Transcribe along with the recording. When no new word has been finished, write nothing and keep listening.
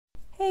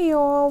Hey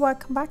all,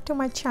 welcome back to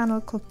my channel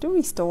Cook to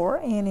Restore,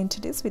 and in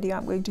today's video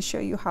I'm going to show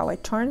you how I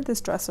turned this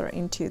dresser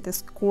into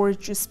this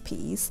gorgeous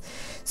piece.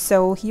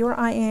 So here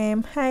I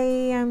am.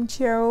 Hey, I'm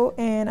Joe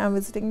and I'm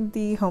visiting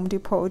the Home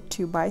Depot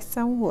to buy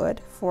some wood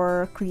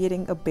for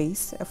creating a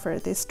base for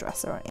this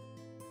dresser.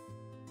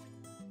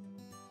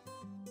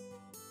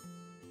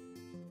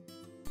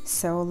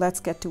 So let's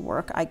get to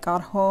work. I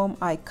got home,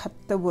 I cut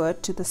the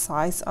wood to the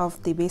size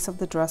of the base of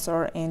the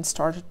dresser and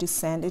started to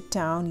sand it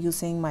down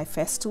using my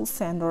Festool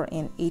sander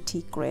and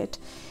 80 grit.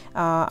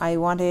 I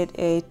wanted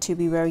it to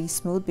be very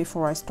smooth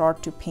before I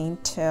start to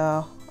paint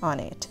on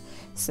it.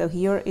 So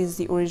here is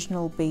the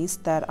original base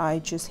that I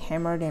just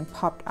hammered and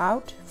popped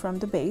out from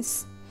the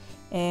base,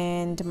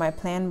 and my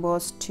plan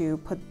was to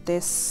put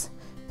this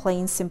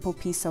plain simple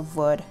piece of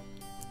wood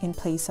in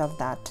place of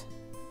that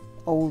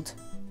old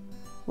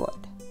wood.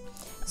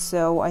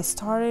 So I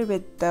started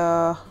with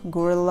the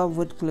Gorilla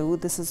wood glue.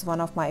 This is one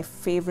of my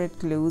favorite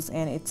glues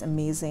and it's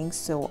amazing.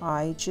 So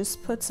I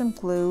just put some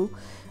glue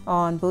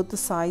on both the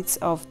sides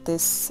of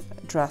this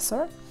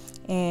dresser,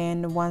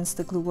 and once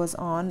the glue was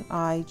on,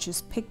 I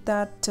just picked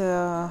that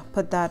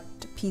put that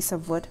piece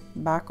of wood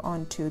back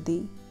onto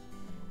the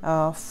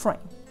frame.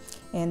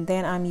 And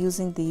then I'm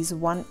using these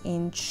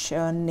 1-inch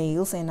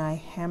nails and I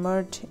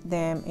hammered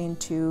them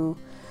into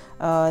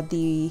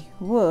the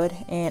wood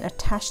and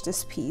attach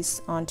this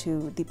piece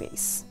onto the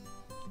base.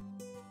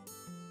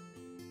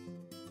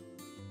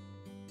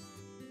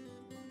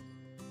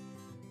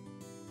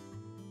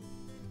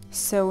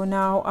 So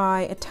now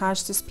I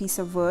attached this piece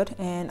of wood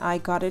and I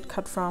got it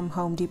cut from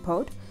Home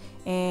Depot,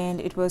 and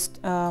it was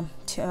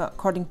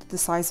according to the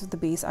size of the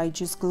base. I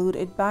just glued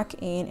it back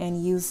in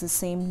and used the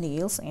same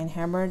nails and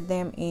hammered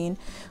them in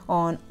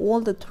on all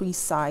the 3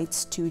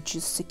 sides to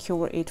just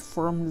secure it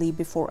firmly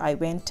before I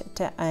went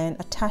and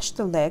attached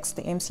the legs,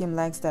 the MCM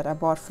legs that I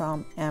bought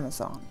from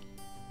Amazon.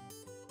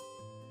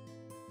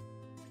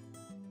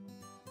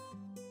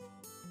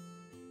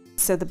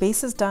 So the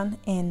base is done,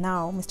 and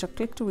now Mr.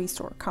 Click to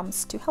Restore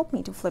comes to help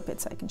me to flip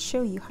it so I can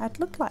show you how it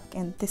looked like,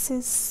 and this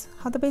is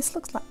how the base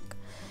looks like.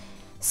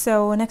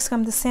 So next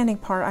comes the sanding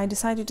part. I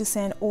decided to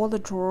sand all the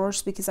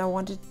drawers because I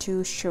wanted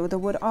to show the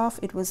wood off.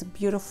 It was a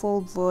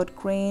beautiful wood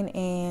grain,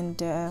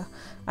 and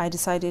I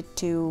decided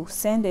to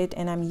sand it,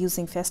 and I'm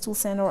using Festool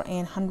sander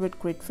and 100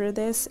 grit for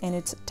this, and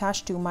it's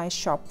attached to my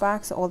shop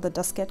vac, so all the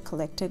dust get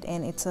collected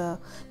and it's a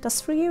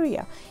dust-free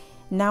area.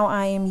 Now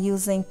I am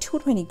using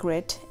 220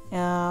 grit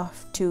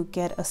to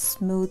get a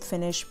smooth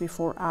finish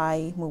before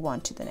I move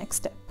on to the next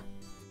step.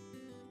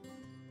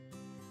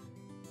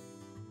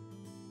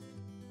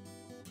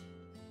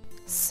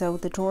 So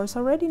the drawers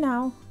are ready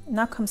now.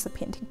 Now comes the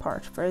painting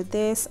part. For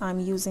this I'm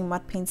using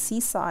mudpaint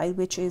Seaside,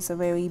 which is a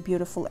very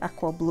beautiful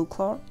aqua blue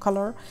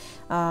color,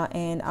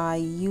 and I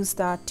use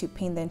that to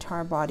paint the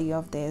entire body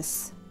of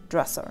this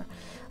dresser.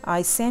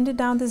 I sanded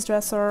down this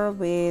dresser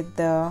with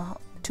the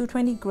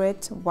 220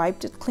 grit,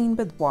 wiped it clean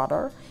with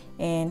water,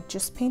 and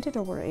just painted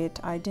over it.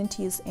 I didn't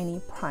use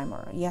any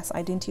primer. Yes,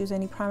 I didn't use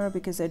any primer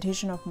because the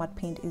adhesion of mud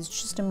paint is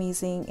just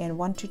amazing, and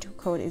 1 to 2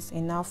 coat is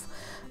enough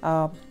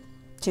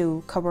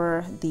to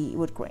cover the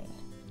wood grain.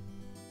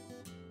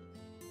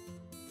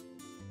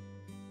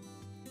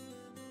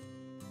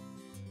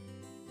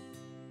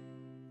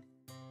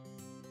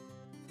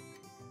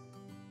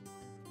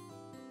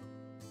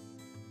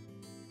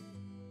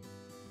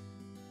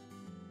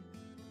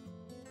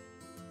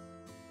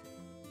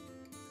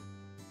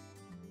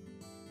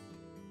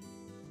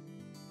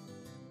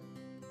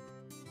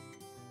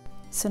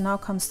 So now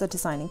comes the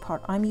designing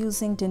part. I'm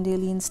using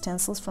Dandelion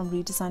stencils from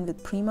Redesign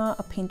with Prima,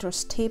 a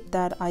painter's tape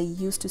that I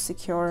use to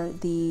secure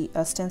the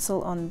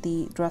stencil on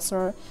the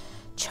dresser,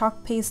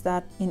 chalk paste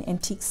that in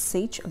antique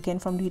sage, again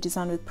from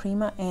Redesign with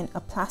Prima, and a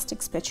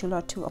plastic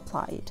spatula to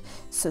apply it.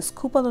 So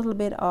scoop a little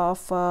bit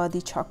of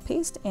the chalk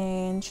paste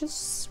and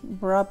just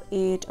rub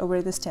it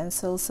over the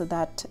stencil so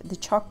that the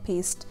chalk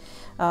paste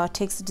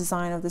takes the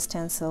design of the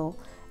stencil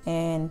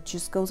and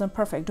just goes on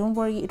perfect. Don't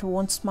worry, it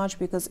won't smudge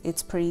because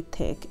it's pretty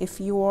thick. If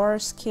you are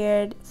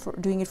scared for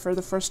doing it for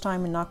the first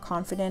time and not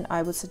confident,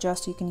 I would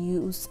suggest you can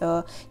use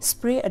a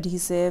spray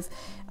adhesive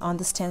on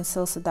the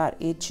stencil so that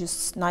it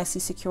just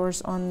nicely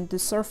secures on the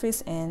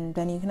surface, and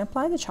then you can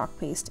apply the chalk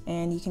paste,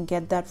 and you can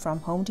get that from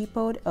Home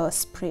Depot, a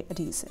spray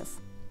adhesive.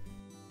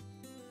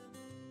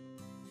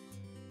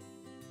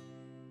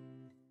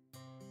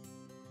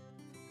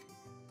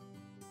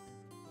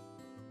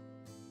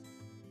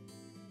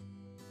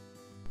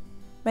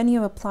 When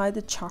you apply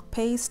the chalk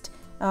paste,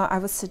 I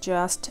would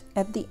suggest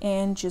at the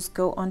end just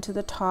go onto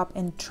the top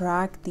and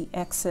drag the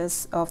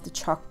excess of the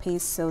chalk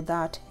paste so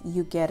that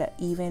you get an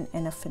even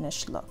and a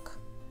finished look.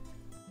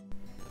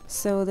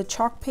 So the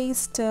chalk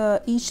paste,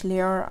 each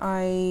layer,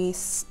 I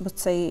would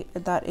say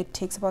that it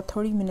takes about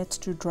 30 minutes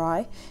to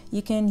dry.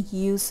 You can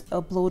use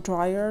a blow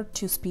dryer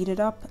to speed it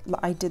up.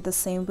 I did the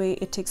same way.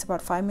 It takes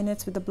about 5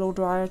 minutes with the blow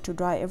dryer to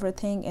dry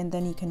everything, and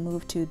then you can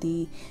move to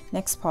the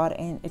next part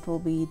and it will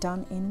be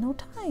done in no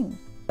time.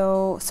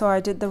 So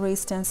I did the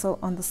raised stencil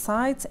on the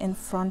sides in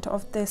front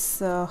of this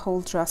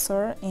whole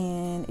dresser,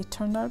 and it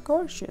turned out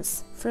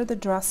gorgeous. For the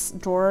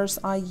drawers,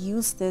 I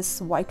used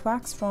this white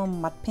wax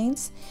from Mud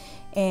Paints,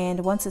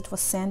 and once it was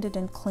sanded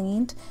and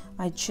cleaned,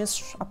 I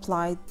just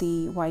applied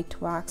the white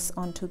wax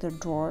onto the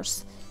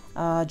drawers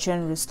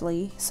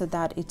generously so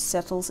that it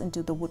settles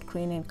into the wood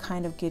grain and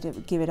kind of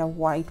give it a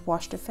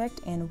whitewashed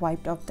effect, and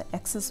wiped off the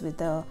excess with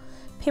the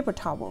paper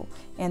towel.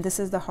 And this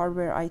is the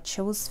hardware I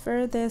chose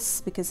for this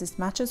because it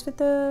matches with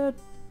the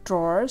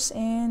drawers,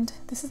 and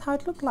this is how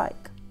it looked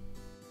like.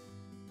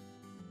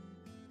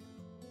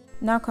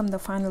 Now come the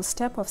final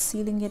step of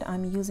sealing it.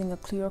 I'm using a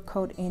clear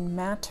coat in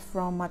matte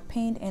from Mud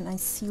Paint, and I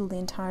sealed the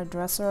entire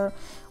dresser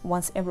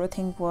once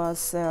everything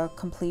was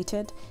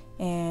completed,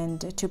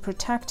 and to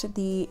protect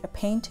the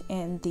paint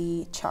and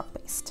the chalk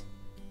paste.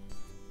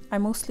 I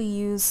mostly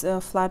use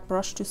a flat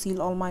brush to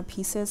seal all my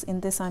pieces.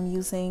 In this I'm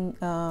using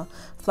a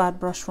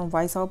flat brush from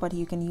Visor, but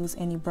you can use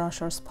any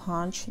brush or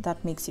sponge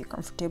that makes you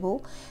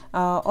comfortable.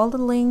 All the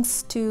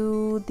links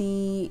to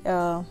the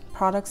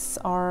products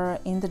are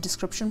in the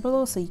description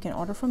below, so you can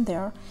order from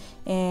there.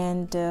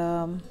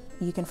 And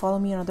you can follow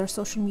me on other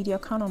social media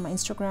account, on my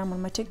Instagram,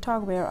 on my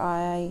TikTok, where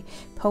I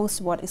post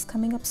what is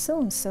coming up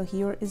soon. So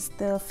here is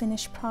the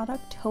finished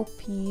product. Hope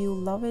you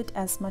love it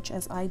as much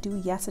as I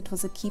do. Yes, it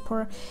was a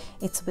keeper.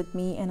 It's with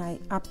me and I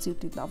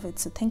absolutely love it.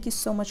 So thank you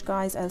so much,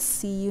 guys. I'll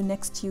see you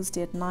next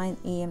Tuesday at 9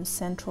 a.m.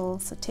 Central.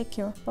 So take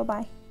care.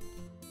 Bye-bye.